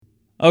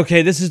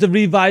Okay, this is the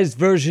revised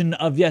version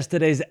of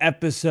yesterday's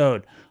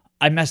episode.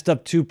 I messed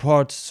up 2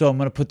 parts, so I'm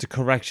going to put the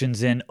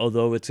corrections in,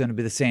 although it's going to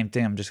be the same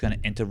thing. I'm just going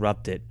to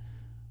interrupt it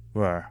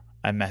where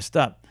I messed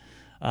up.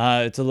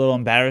 It's a little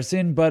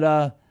embarrassing,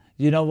 but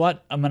you know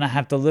what? I'm going to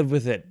have to live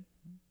with it.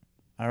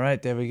 All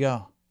right, there we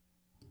go.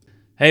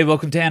 Hey,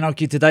 welcome to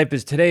Anarchy to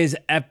Diapers. Today's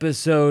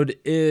episode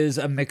is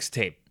a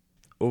mixtape,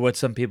 or what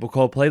some people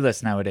call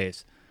playlist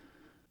nowadays.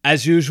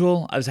 As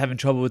usual, I was having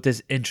trouble with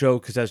this intro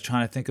because I was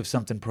trying to think of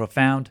something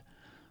profound.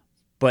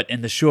 But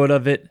in the short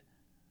of it,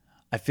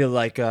 I feel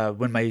like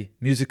when my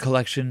music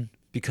collection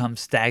becomes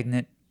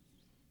stagnant,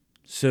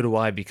 so do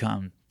I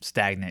become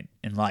stagnant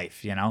in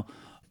life, you know?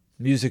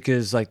 Music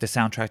is like the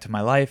soundtrack to my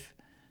life,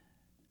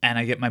 and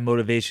I get my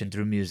motivation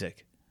through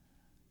music.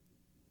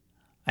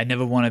 I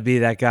never want to be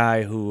that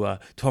guy who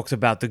talks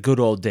about the good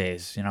old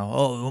days, you know?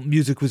 Oh,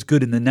 music was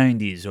good in the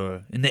 90s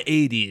or in the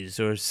 80s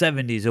or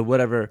 70s or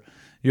whatever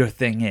your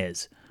thing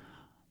is.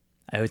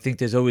 I would think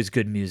there's always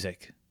good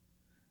music.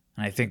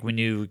 And I think when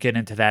you get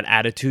into that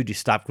attitude, you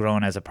stop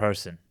growing as a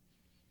person.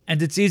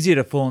 And it's easier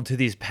to fall into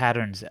these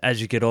patterns as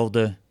you get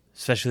older,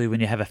 especially when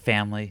you have a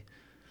family.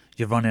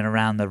 You're running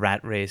around the rat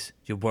race.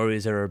 Your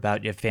worries are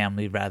about your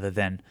family rather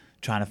than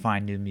trying to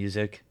find new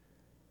music.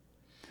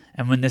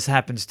 And when this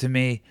happens to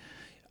me,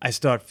 I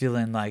start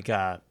feeling like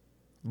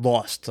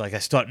lost. Like I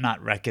start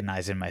not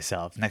recognizing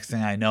myself. Next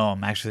thing I know,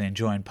 I'm actually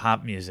enjoying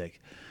pop music,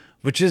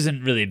 which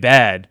isn't really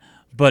bad,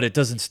 but it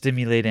doesn't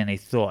stimulate any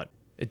thought.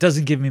 It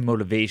doesn't give me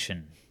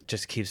motivation.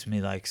 Just keeps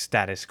me like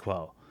status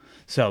quo.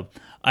 So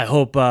I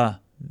hope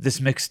this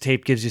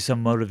mixtape gives you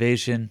some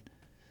motivation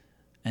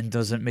and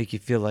doesn't make you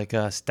feel like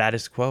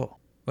status quo.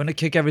 We're gonna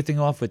kick everything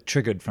off with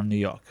Triggered from New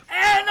York.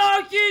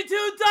 Anarchy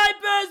to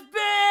Diapers,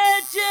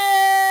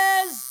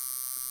 bitches!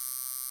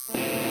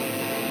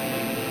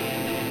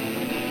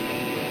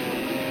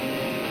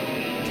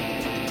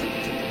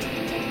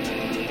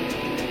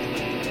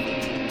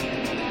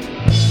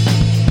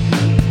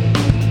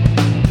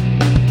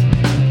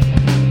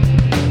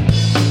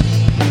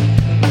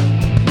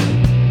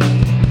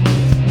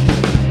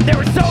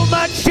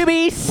 To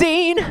be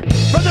seen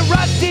from the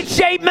rusted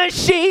shape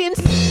machines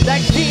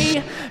that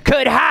she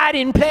could hide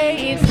in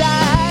plain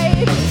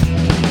sight.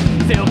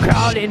 Still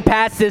crawling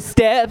past the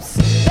steps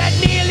that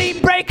nearly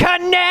break her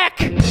neck.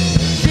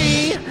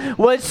 She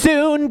would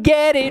soon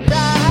get it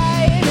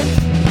right.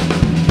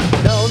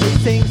 Lonely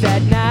things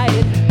at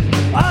night,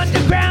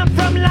 underground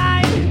from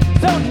light,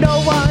 so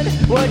no one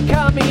would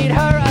come eat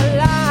her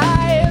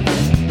alive.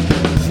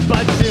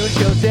 But soon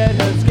she'll shed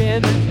her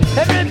skin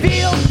and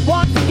reveal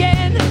once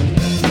again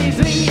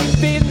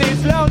leaving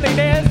this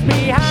loneliness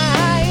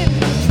behind.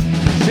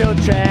 She'll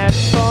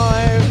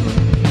transform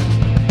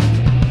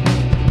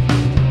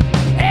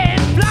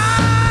and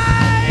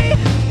fly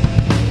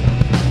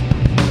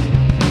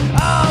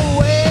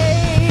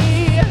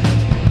away,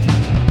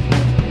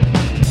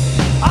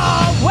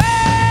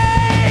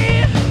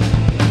 away.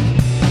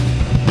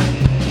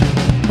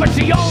 But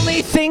she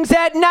only sings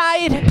at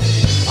night,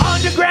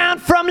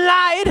 underground from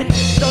light,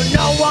 so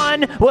no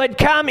one would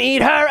come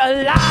eat her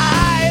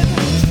alive.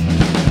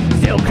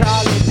 Still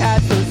crawling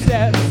past those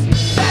steps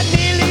that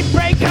nearly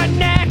break her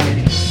neck.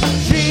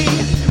 She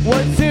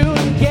would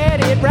soon get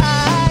it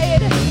right.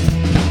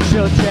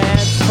 She'll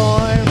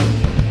transform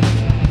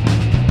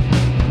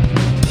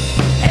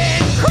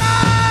and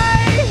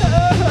cry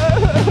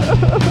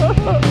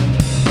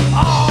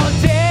all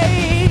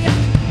day,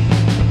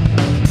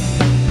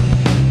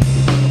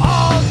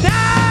 all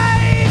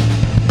night.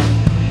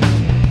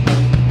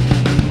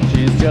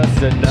 She's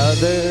just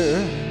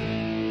another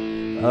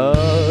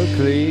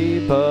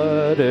ugly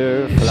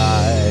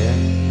butterfly.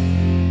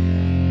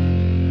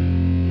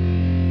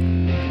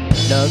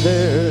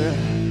 Another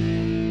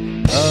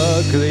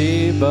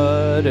ugly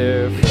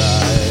butterfly.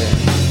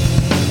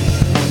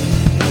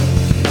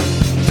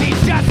 She's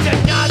just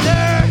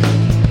another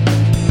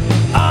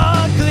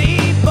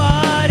ugly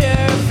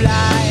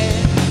butterfly.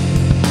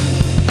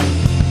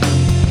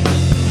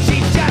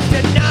 She's just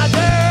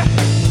another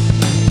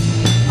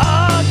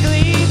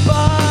ugly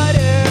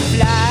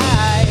butterfly.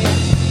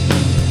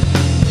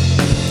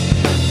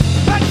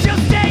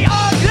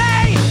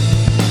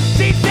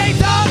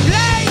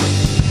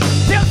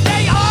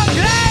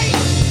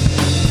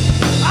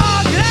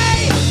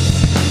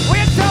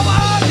 We're so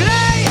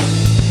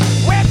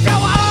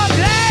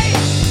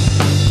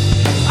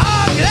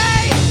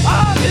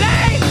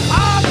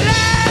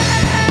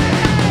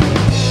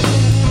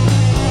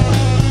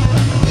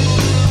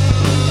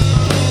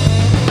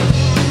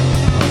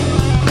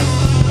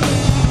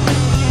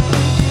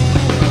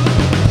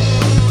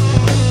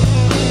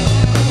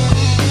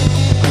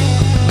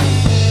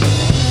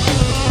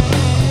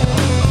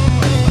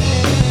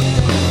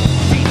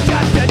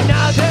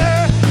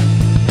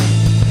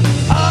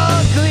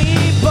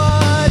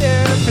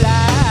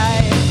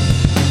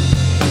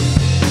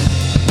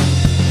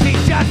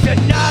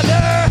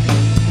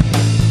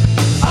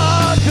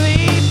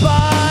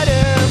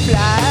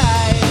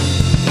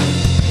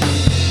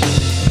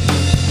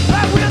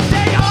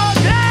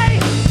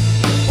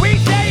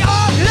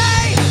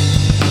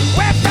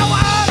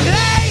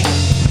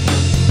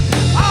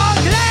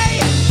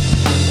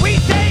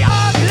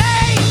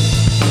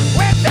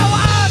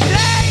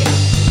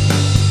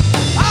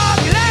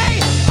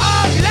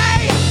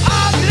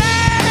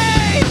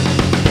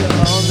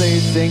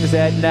sings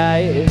at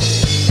night,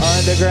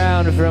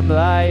 underground from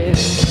light.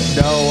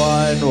 No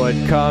one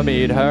would come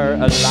eat her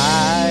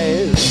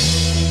alive.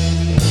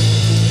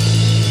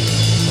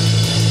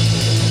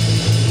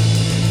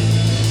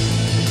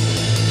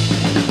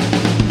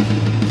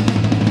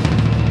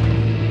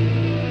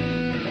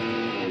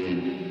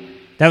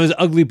 That was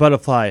Ugly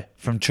Butterfly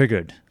from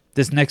Triggered.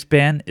 This next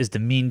band is the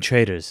Mean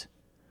Traders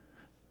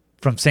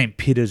from St.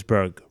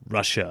 Petersburg,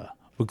 Russia.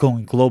 We're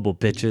going global,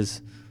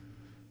 bitches.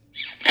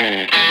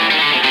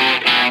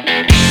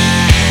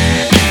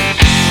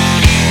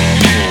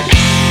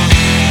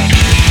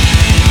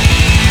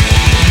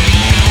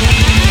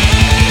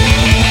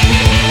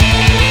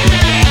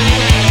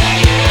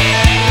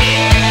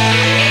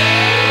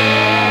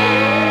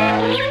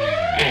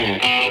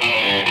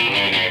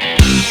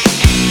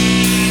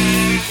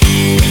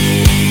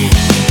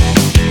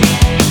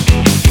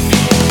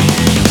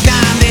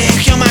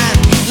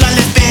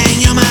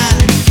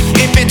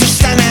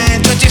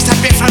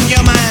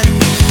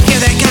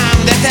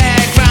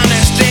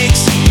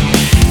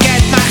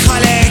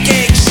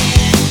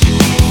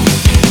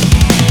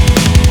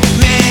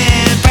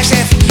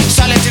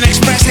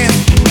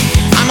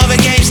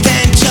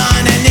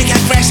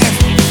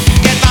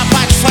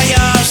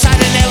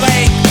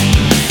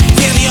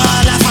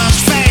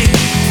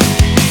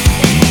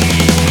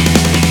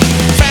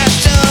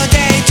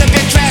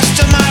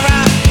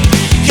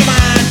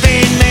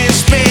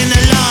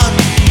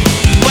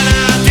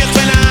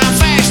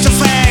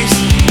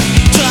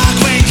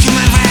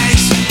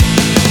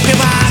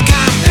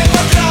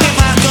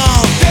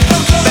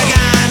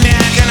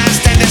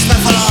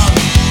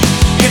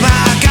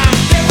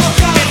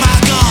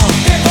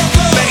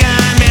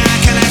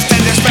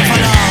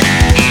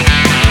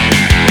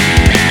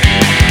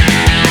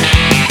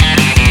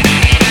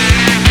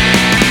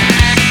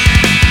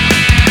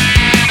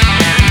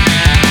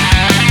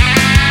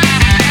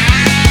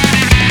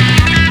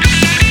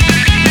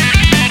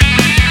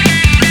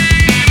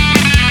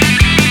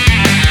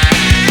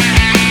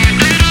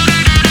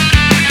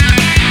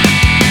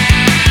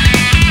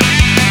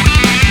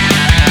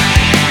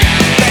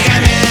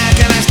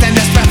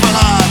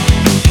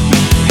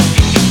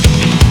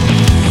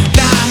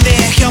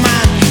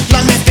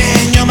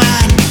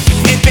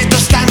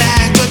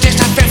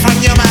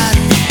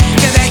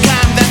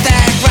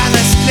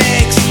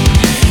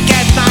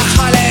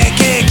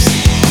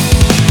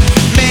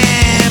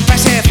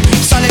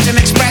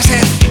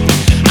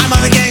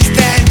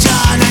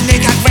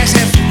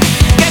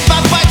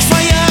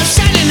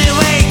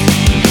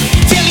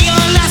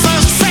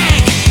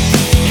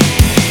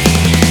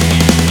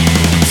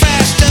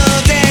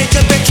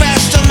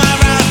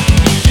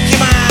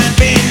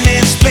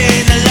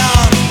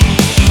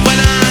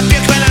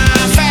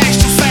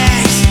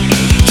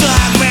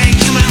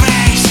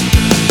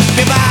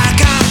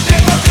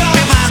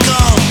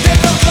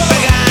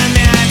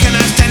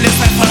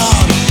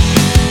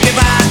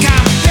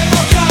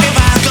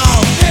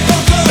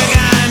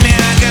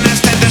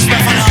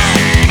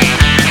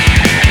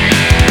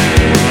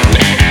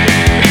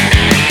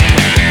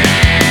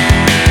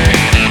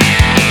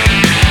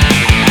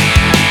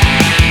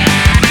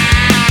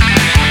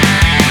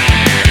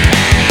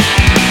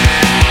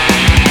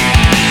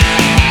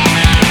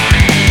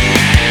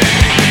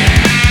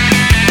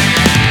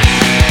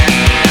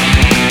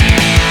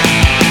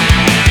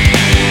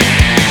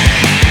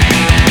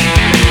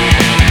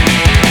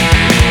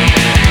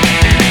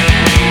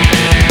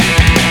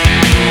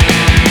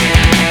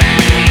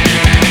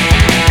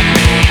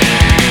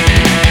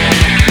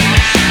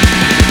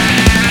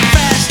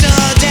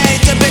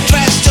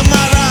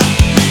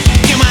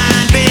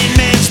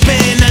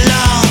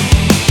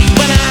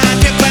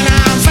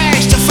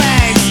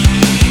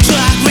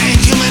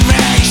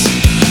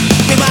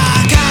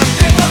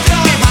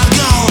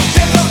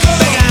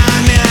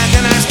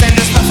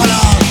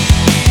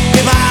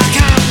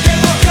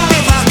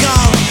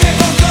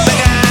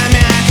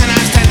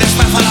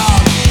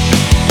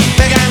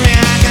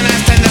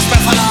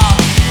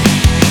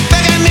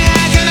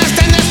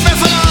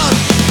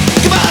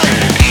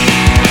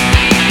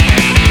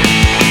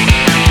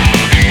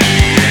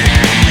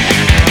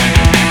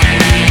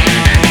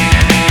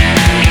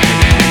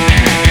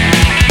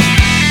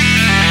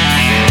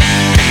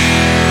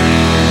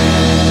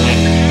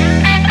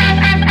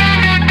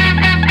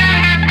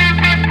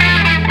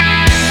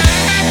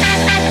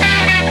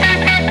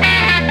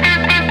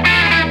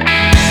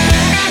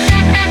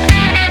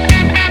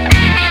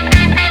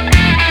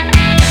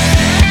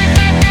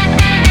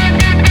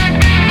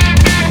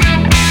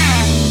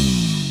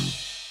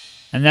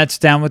 And that's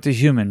Down with the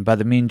Human by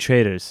the Mean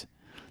Traders.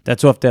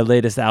 That's off their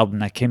latest album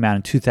that came out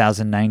in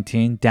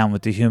 2019, Down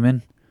with the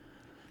Human.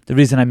 The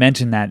reason I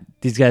mention that,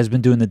 these guys have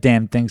been doing the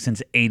damn thing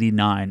since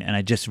 '89, and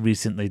I just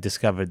recently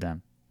discovered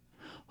them.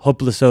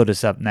 Hopeless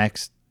Otis up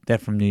next. They're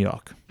from New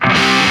York.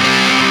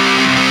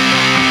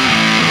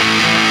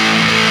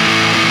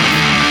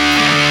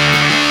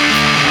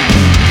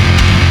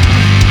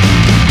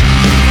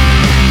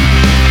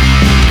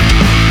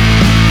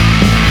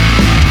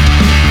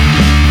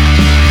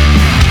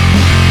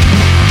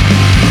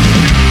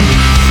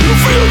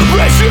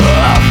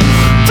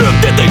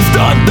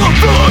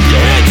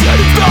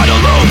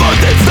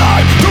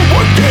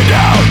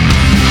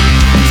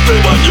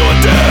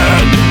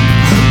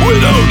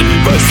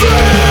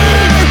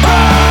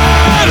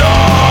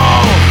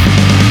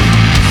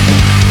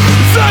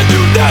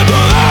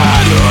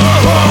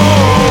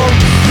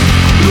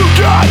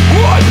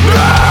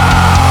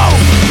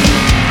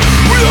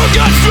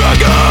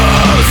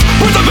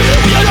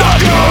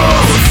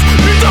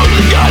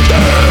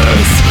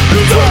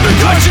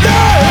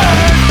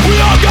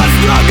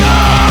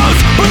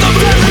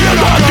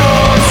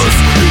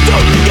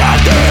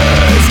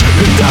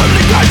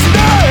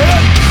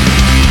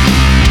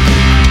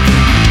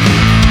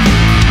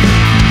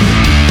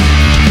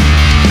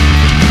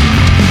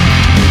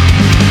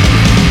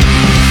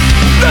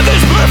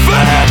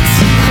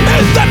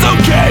 is, that's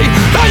okay.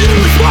 How you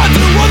respond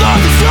to one of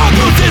the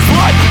struggles is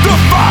what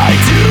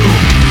defines you.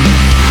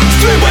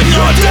 Sleep when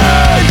you're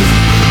dead,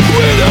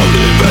 we don't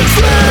even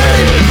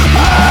sleep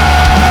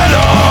at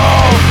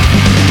all.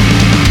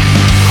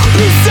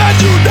 You said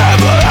you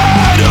never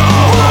had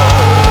all.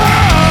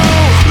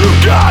 You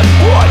got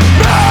what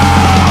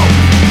now?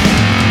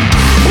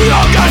 We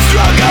all got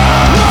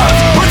struggles.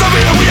 We're the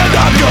real, we are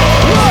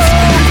knuckles.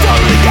 You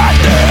totally got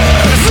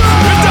this.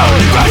 You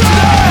totally question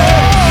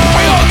it.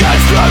 We all got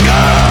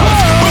struggles.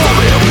 We're the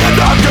real, we are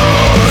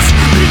knuckles.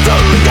 You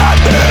totally got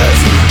this.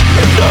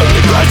 You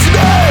totally question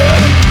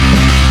it.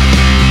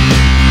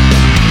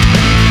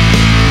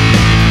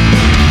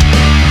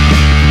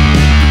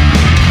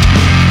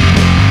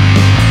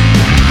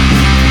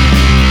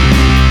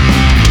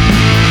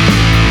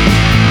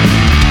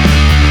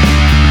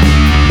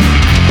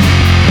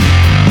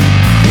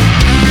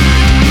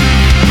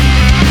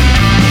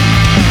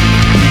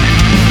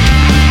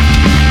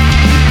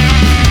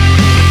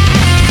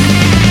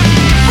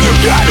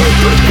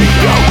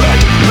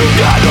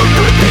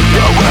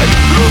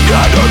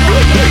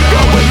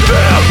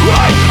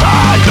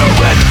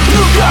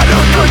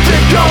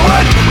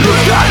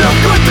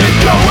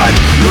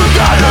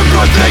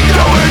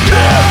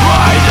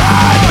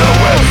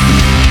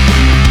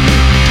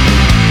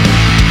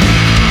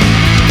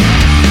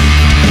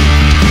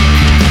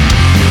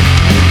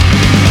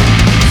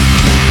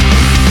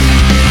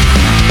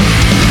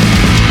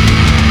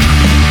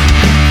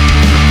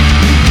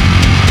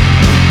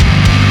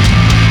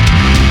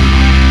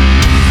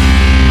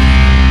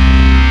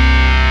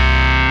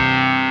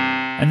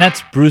 And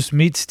that's Bruce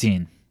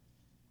Meatstein.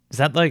 Is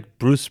that like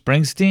Bruce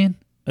Springsteen?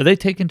 Are they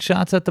taking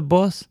shots at the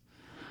boss?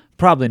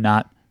 Probably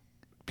not.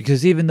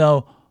 Because even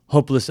though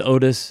Hopeless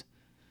Otis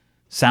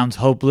sounds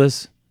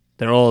hopeless,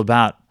 they're all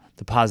about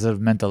the positive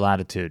mental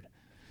attitude.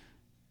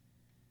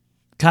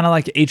 Kind of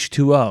like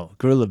H2O,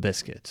 Gorilla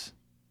Biscuits.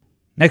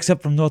 Next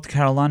up from North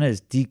Carolina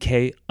is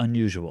DK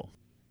Unusual.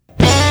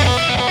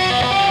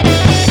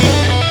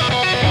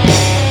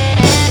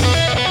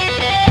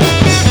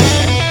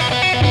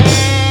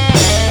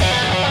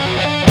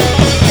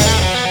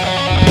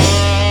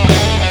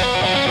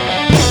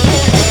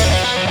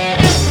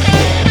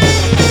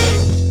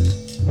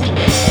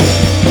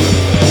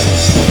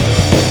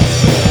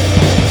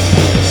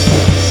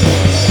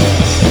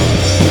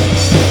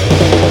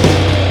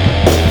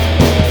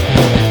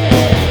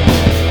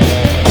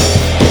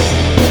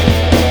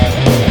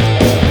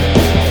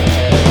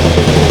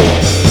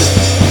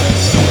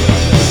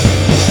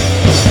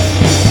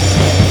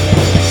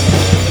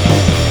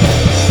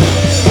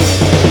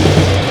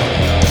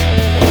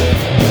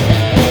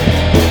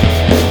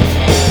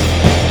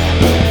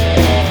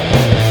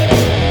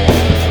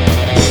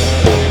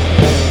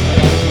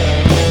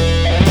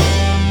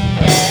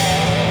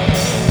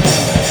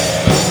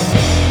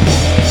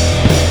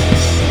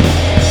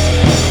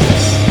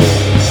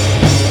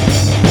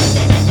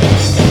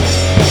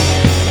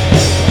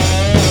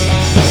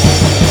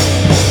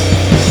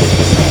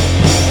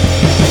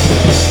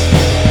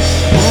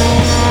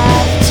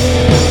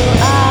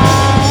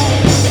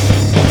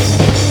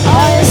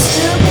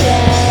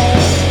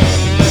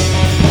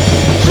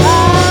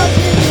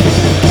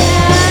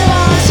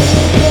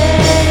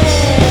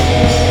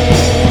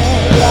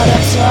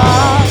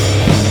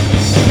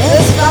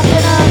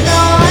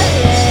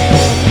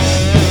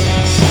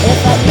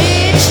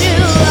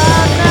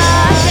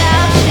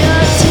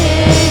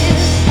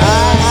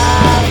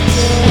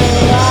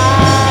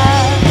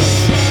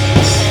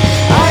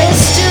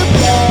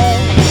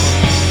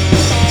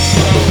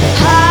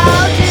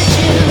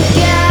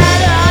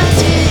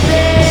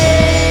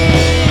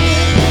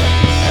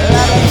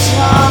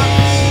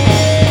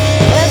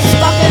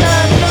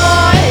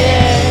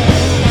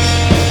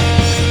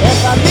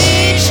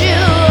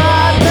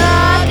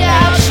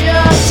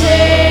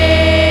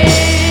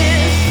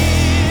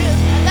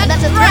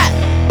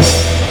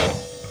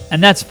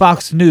 And that's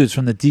Fox News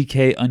from the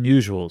DK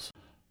Unusuals.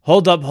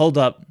 Hold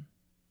up.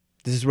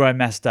 This is where I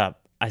messed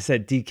up. I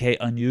said DK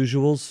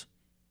Unusuals.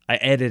 I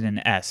added an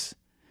S.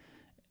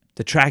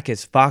 The track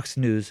is Fox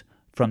News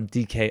from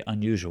DK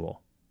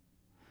Unusual.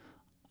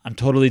 I'm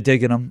totally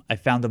digging them. I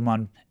found them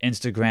on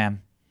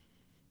Instagram,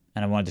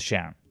 and I wanted to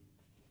share them.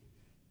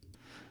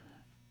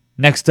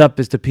 Next up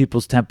is the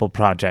People's Temple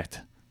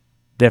Project.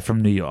 They're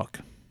from New York.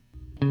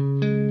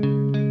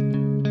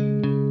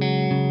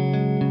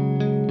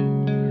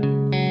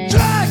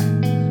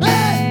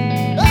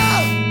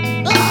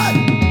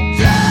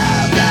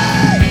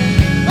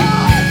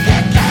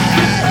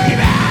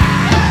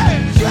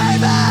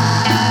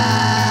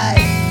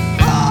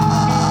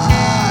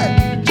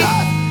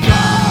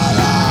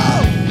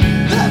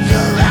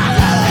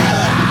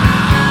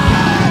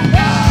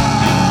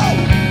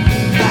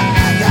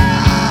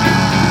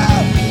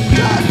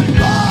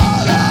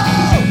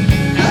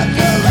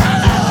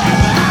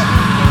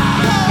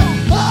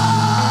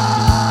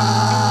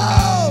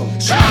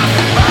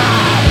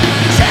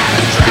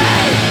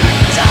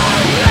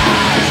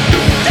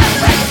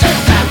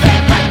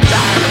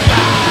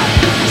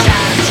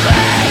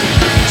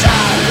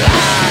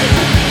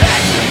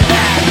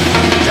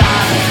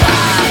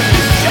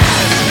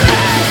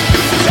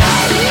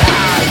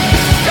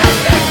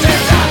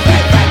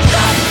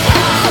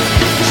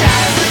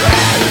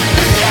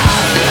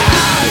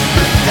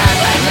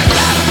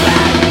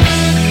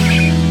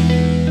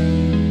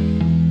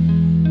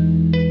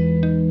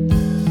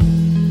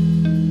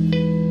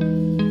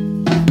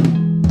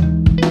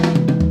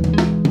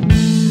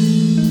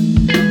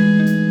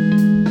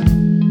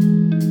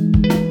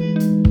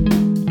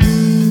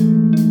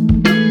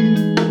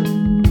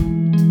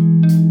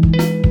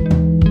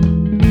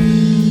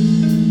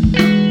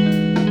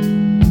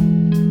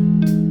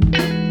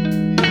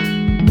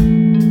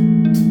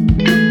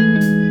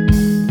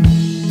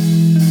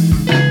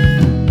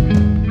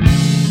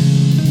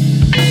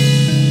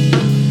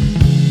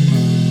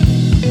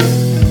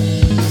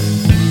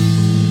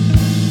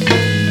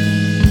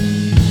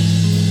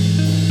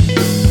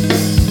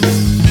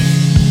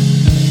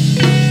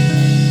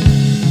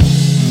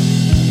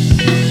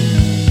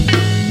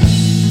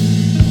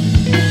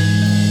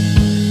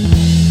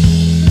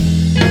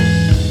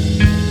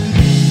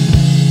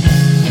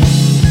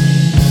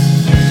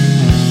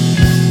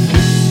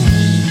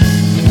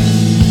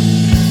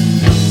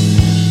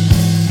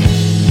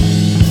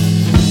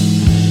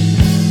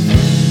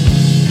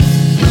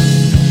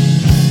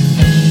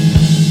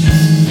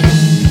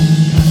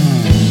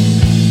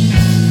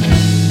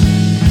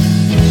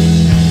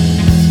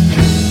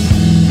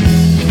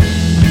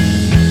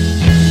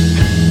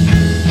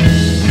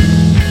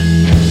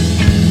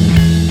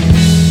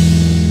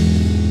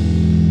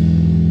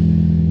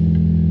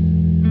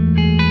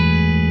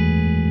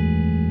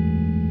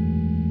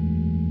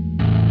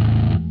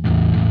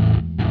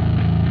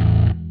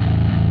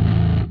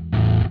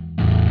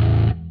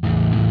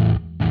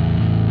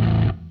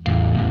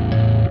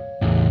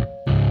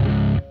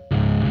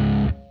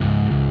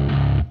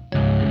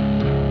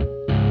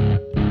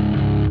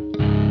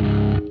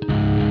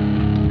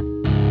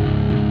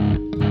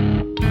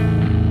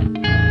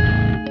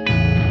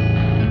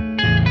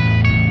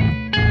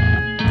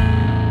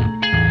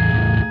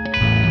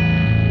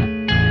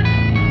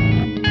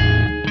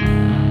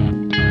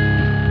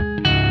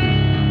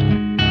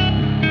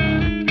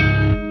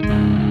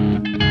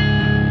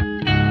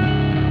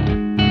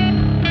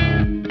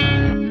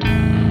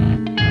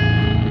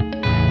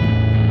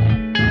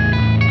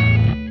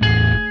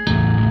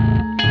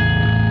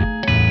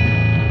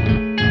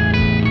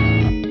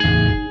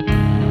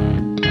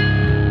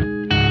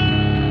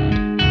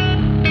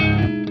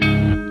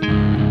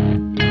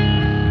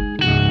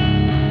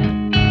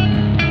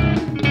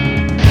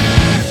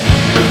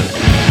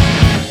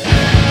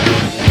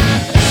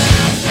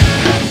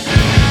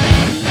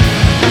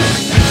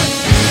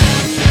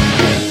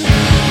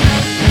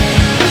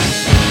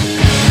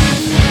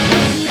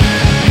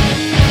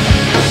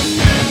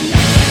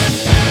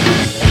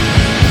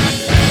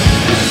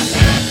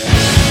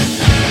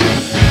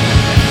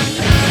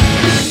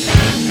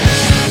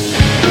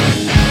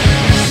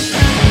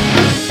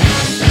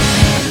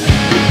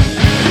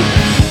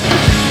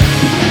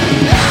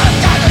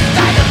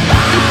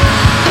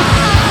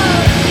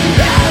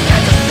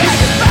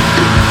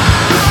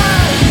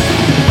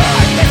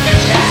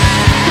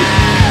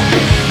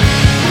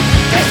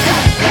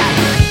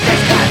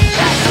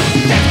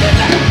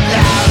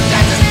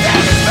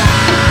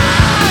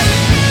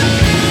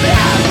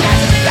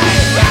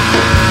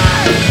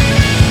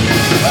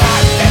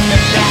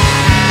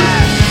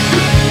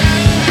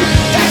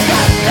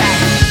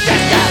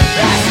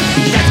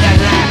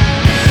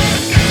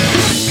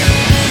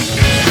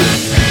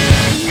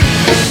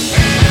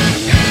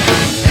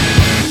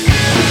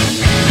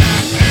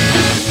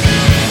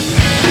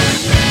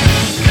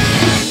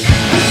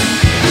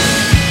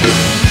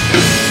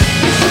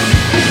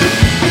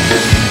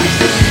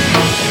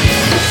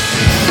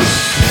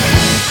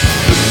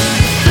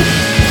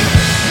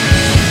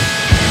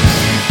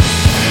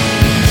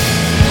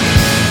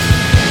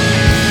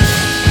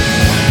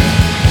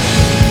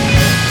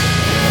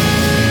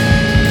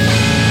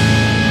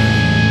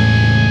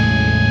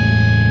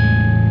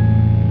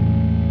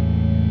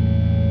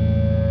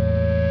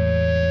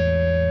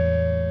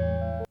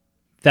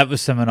 That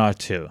was Seminar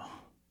 2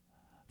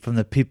 from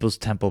the People's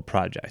Temple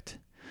Project.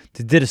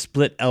 They did a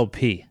split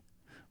LP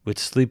with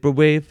Sleeper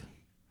Wave,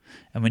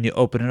 and when you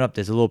open it up,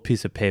 there's a little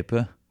piece of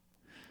paper,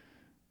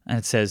 and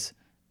it says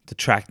the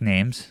track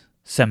names,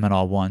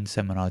 Seminar 1,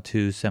 Seminar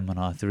 2,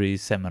 Seminar 3,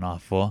 Seminar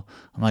 4.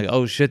 I'm like,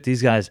 oh shit,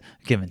 these guys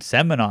are giving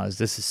seminars.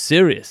 This is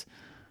serious.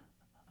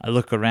 I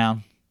look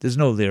around. There's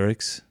no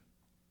lyrics.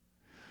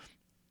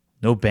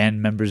 No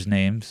band members'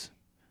 names.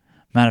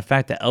 Matter of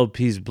fact, the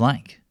LP's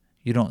blank.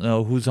 You don't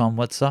know who's on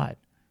what side.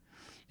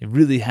 You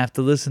really have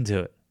to listen to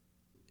it.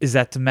 Is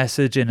that the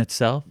message in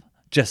itself?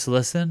 Just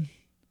listen?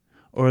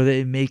 Or are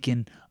they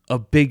making a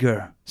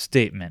bigger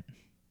statement?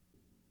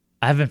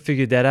 I haven't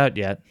figured that out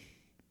yet,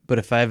 but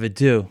if I ever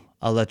do,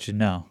 I'll let you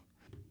know.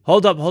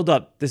 Hold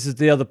up. This is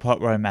the other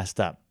part where I messed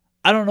up.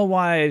 I don't know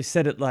why I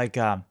said it like,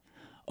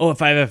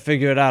 if I ever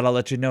figure it out, I'll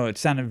let you know. It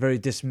sounded very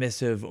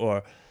dismissive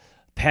or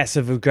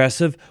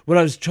passive-aggressive. What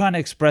I was trying to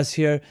express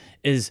here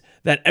is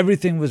that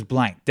everything was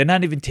blank. They're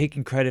not even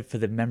taking credit for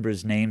the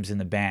members' names in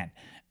the band.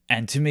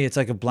 And to me, it's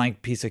like a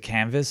blank piece of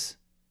canvas.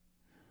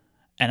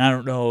 And I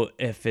don't know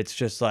if it's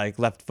just like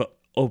left for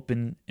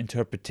open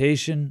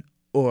interpretation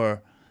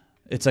or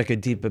it's like a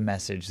deeper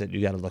message that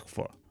you got to look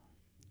for.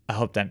 I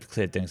hope that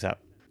cleared things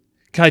up.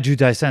 Kaiju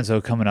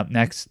Daisenso coming up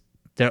next.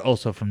 They're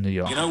also from New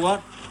York. You know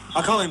what?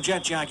 I call him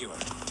Jet Jaguar.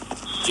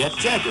 Jet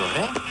Jaguar,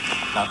 eh?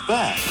 Not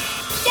bad.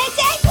 Jet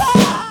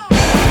Jaguar!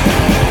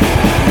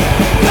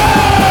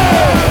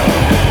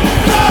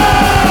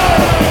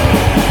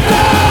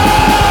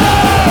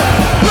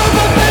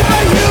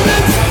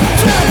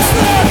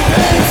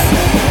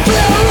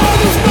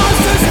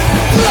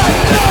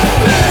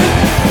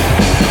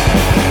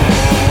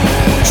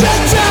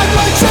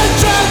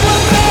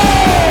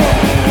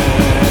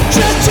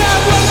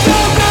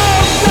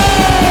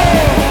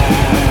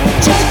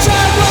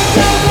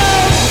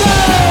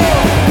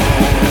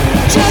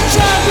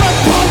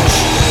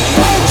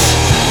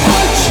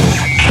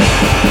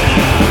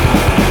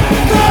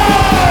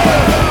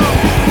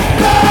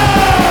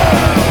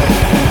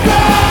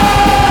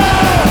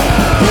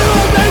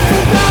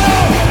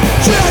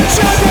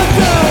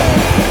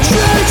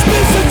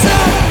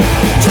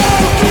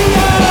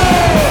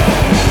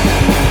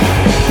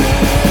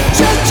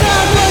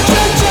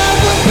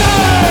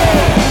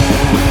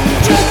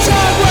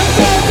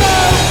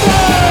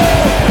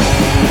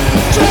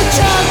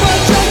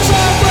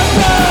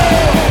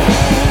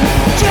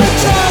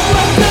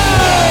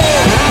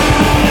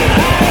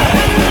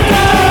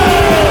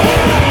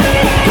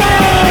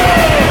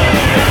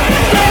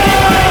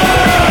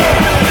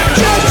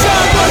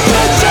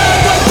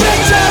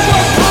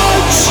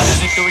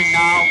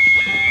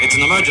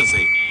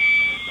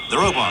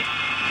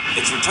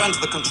 Return to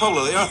the control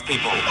of the Earth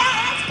people.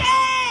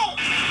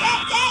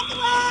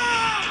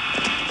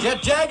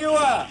 Jet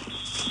Jaguar!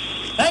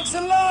 Thanks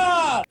a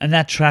lot! And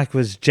that track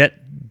was Jet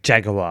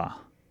Jaguar,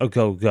 or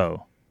Go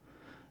Go,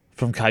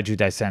 from Kaiju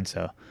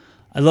Daisenso.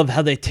 I love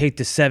how they take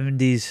the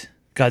 70s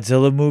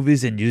Godzilla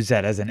movies and use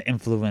that as an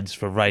influence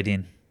for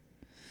writing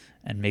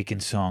and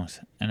making songs.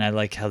 And I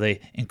like how they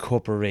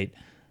incorporate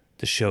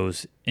the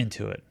shows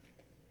into it.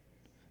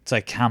 It's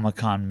like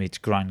Comic-Con meets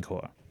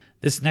grindcore.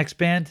 This next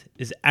band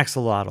is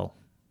Axolotl.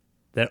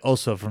 They're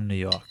also from New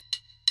York.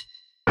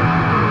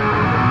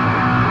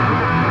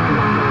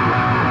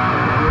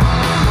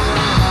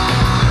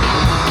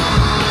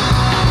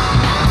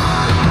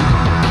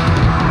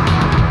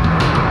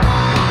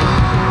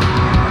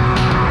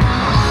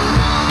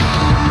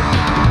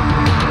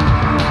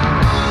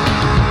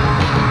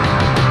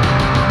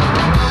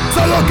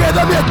 Solo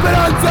queda mi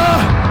esperanza,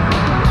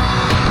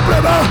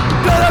 prueba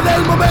clara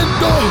del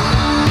momento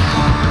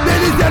de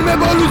iniciar mi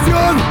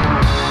evolución.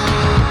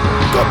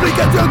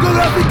 Complicación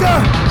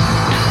geográfica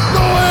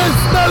no es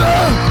nada.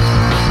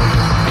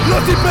 No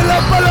sirve la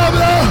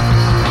palabra,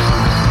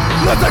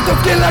 los actos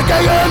quien la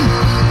cagan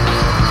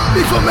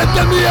y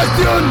fomenten mi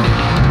acción.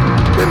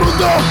 Mi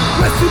mundo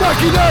no es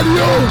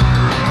imaginario,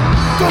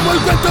 como el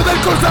cuento del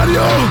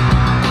corsario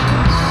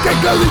que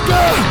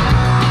claudica,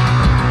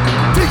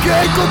 finge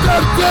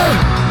encontrarse.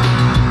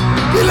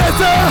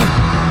 Vileza,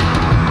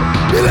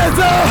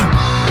 vileza,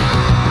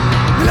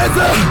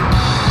 vileza,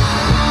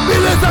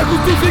 vileza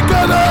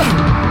justificada.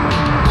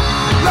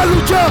 La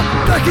lucha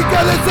trágica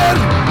de ser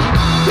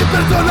mi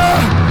persona,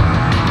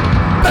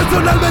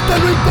 personalmente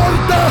no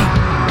importa.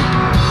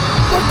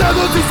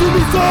 Portados y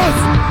sumisos,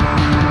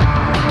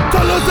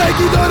 solo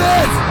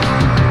seguidores.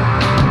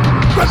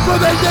 Cuerpo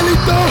del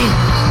delito,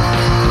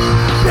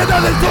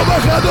 piedad del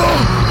sobajado.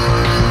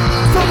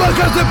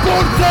 Sobajarse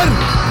por ser,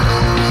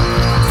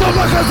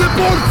 sobajarse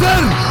por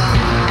ser.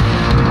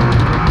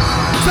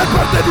 Ser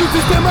parte de un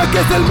sistema que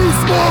es el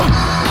mismo,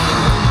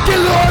 quien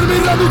lo arma y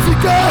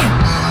ramifica.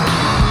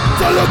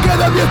 Solo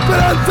queda mi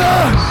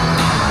esperanza,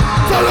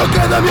 solo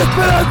queda mi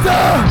esperanza.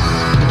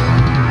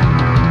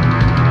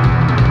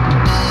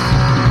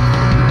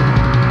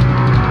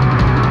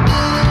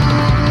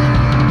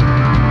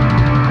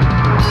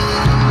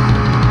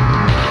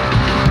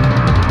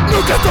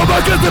 Nunca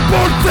trabajaste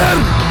por ser,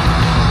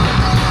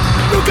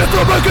 nunca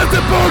trabajaste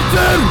por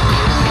ser.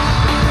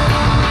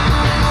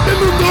 El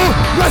mundo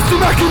no es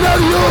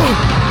imaginario,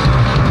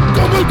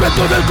 como el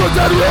cuento del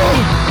contrario,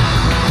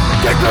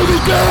 que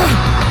claudica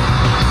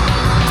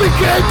sin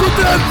que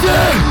encontrarse.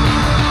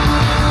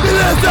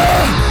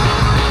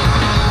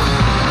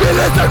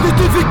 Vileza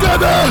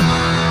justificada.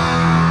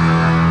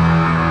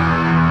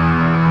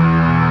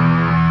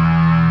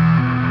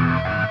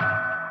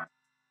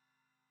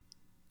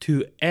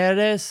 Tu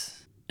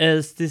eres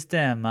el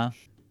sistema,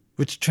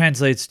 which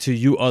translates to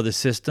you are the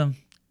system.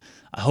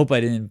 I hope I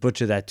didn't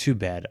butcher that too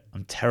bad.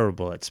 I'm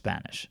terrible at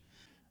Spanish.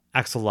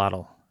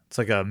 Axolotl. It's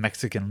like a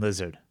Mexican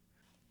lizard.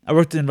 I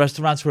worked in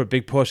restaurants for a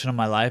big portion of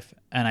my life,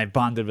 and I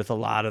bonded with a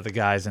lot of the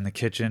guys in the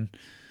kitchen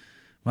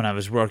when I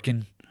was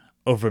working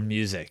over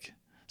music.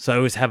 So I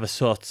always have a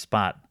soft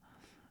spot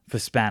for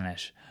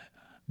Spanish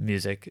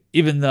music,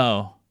 even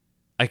though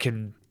I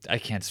can't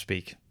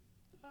speak.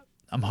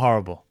 I'm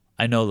horrible.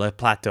 I know la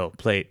plato,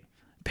 plate,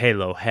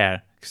 pelo,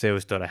 hair, because they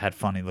always thought I had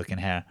funny looking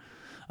hair.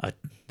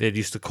 They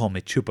used to call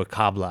me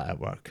chupacabra at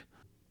work.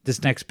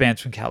 This next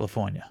band's from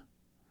California.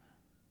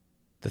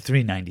 The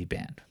 390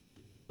 Band.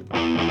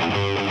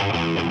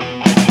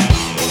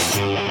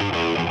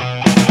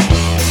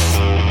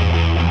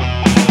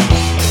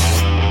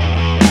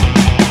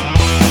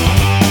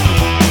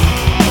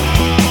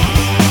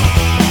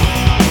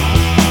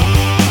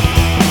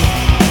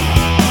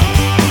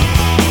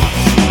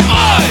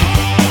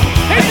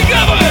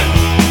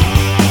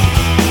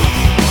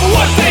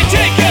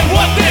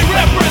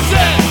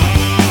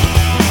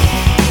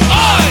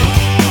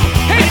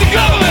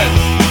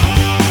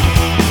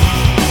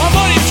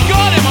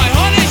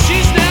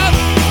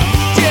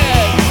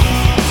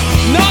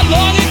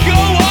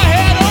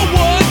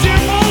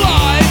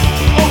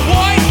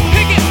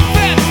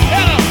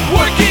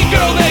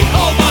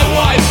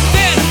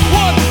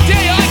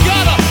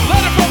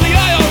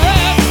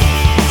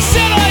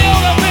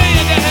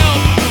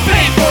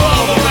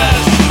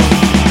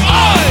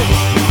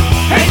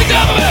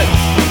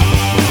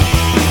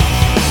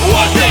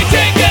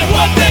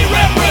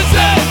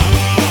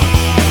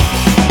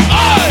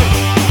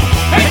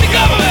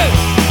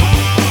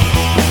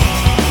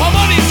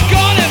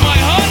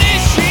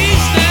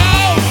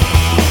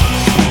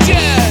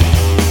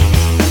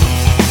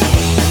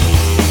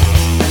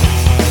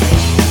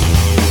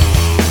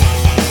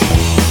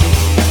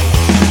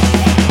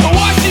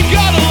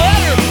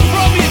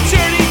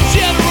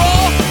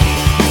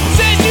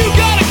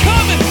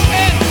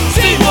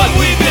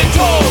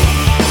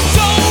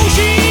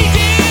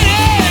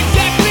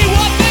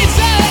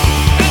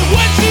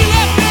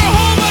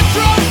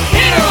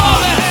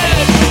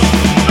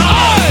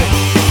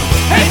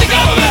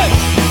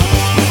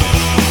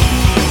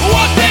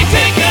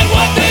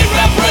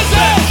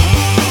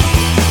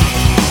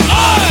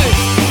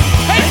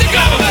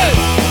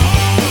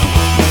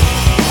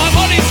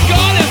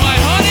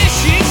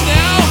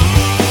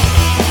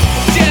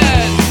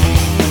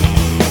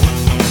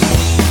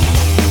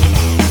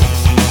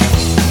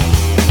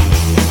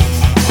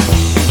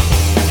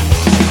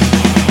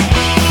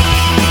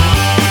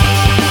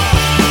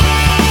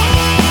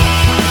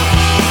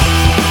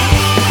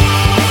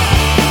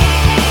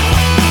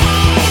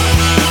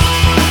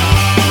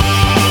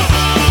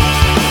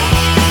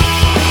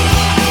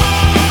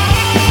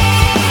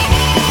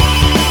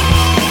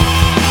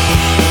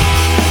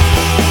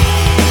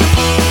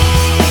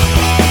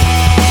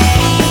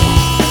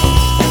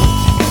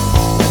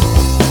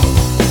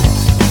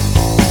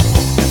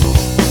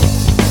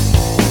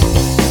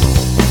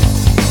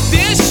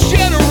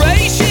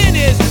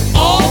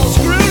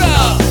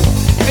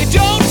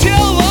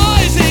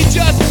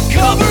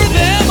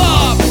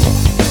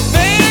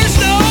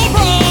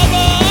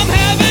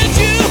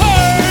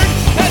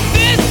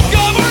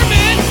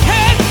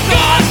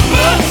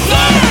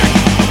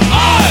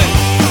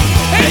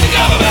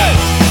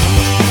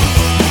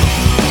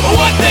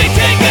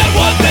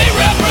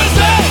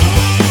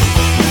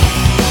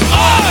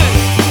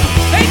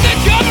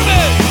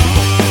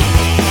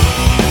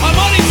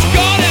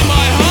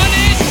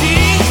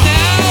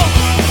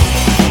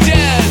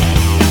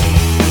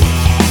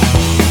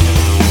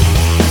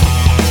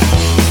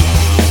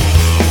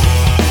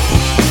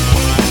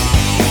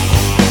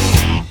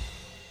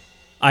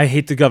 I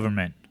Hate the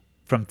Government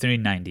from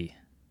 390.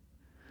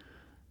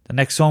 The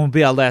next song will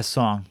be our last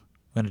song.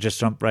 We're going to just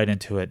jump right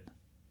into it.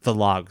 The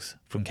Logs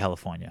from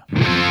California.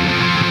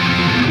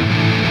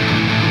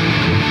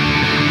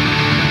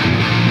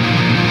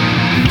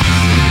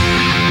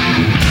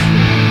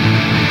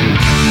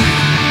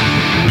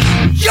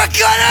 You're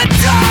gonna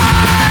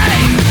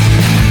die!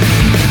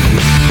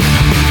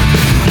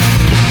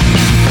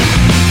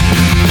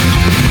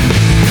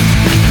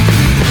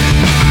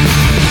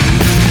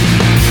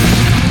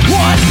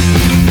 What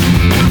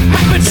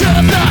happened to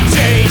the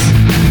days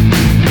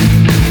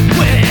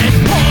when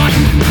porn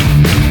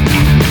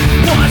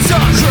was a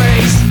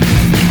craze?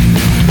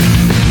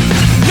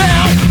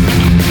 Now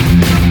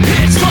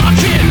it's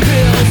fucking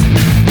pills,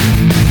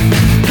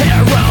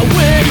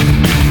 heroin,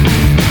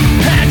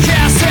 and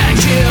gas and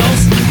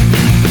kills.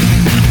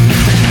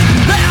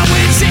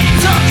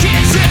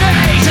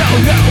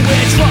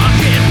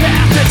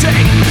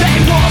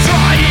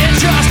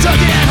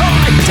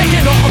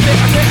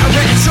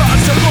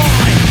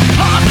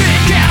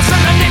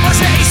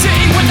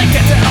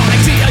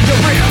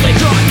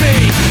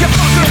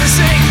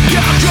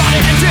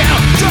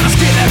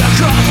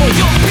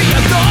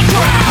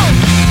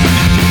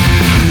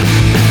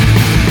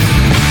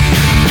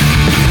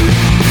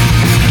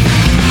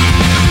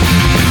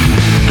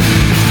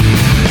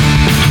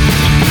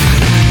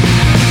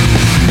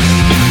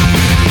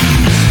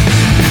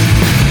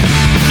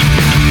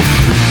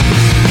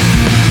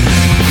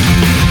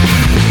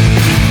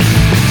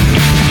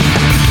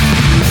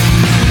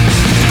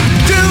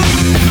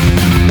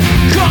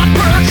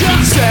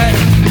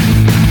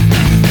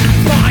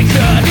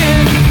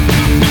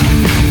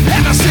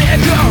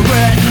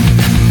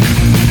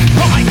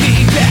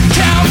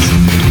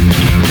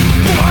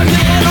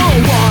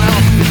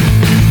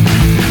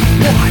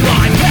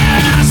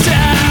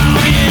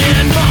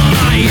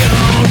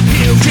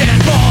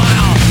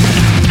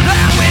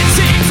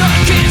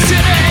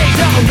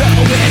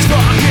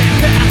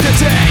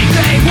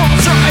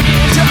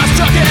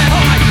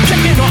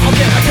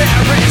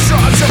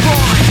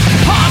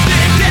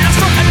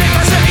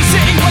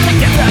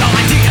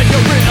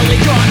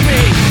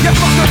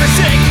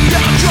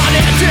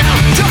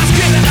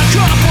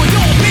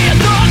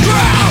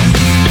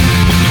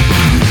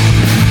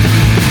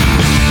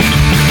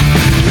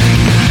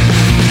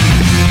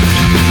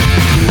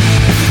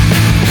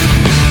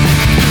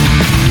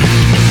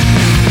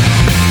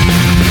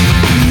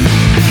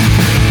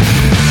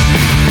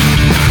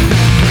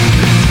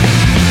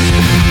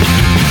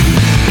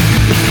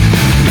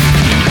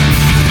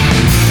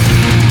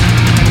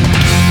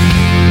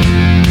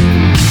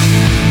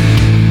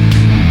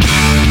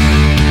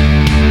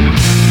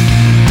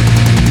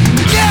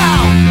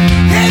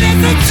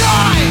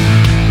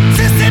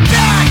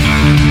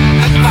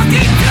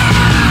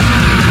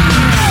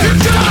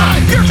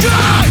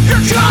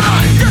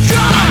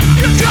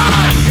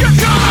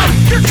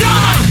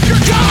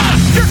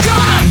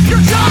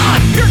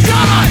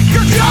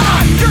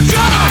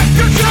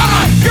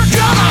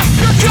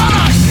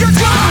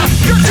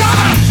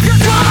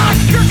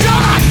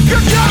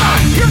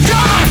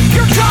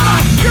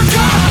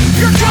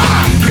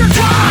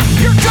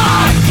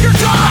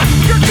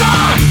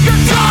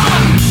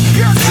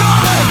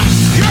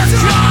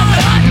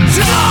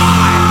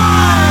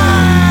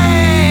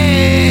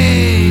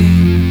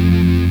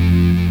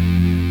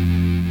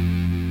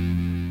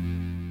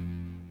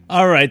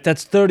 right,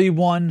 that's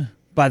 31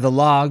 by the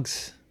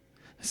logs.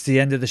 It's the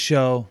end of the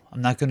show.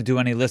 I'm not going to do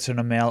any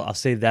listener mail. I'll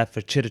save that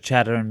for chitter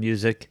chatter and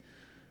music.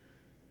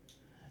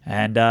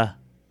 And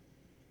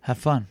have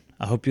fun.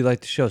 I hope you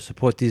like the show.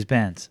 Support these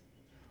bands.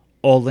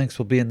 All links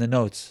will be in the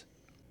notes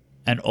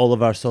and all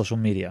of our social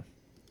media.